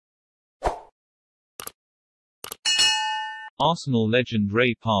Arsenal legend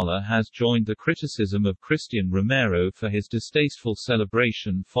Ray Parlour has joined the criticism of Cristian Romero for his distasteful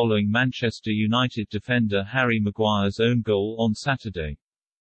celebration following Manchester United defender Harry Maguire's own goal on Saturday.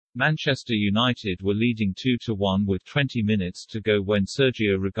 Manchester United were leading 2-1 with 20 minutes to go when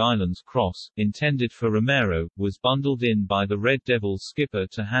Sergio Reguilón's cross, intended for Romero, was bundled in by the Red Devils skipper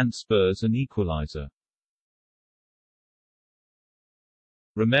to hand Spurs an equaliser.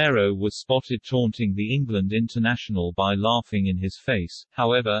 Romero was spotted taunting the England international by laughing in his face.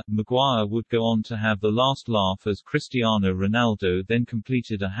 However, Maguire would go on to have the last laugh as Cristiano Ronaldo then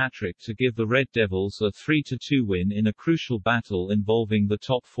completed a hat-trick to give the Red Devils a 3-2 win in a crucial battle involving the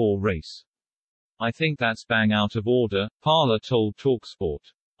top four race. "I think that's bang out of order," Parlour told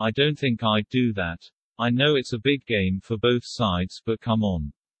TalkSport. "I don't think I'd do that. I know it's a big game for both sides, but come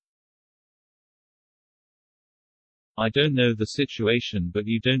on. I don't know the situation, but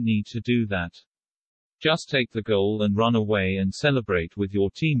you don't need to do that. Just take the goal and run away and celebrate with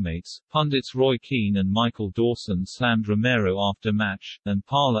your teammates." Pundits Roy Keane and Michael Dawson slammed Romero after match, and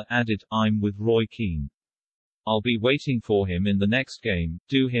Parlour added, "I'm with Roy Keane. I'll be waiting for him in the next game.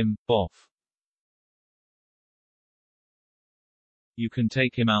 Do him, boff. You can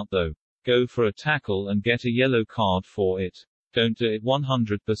take him out though. Go for a tackle and get a yellow card for it. Don't do it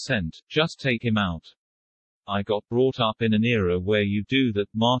 100%, just take him out. I got brought up in an era where you do that.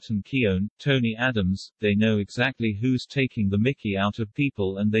 Martin Keown, Tony Adams, they know exactly who's taking the mickey out of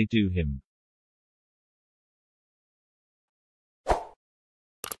people and they do him.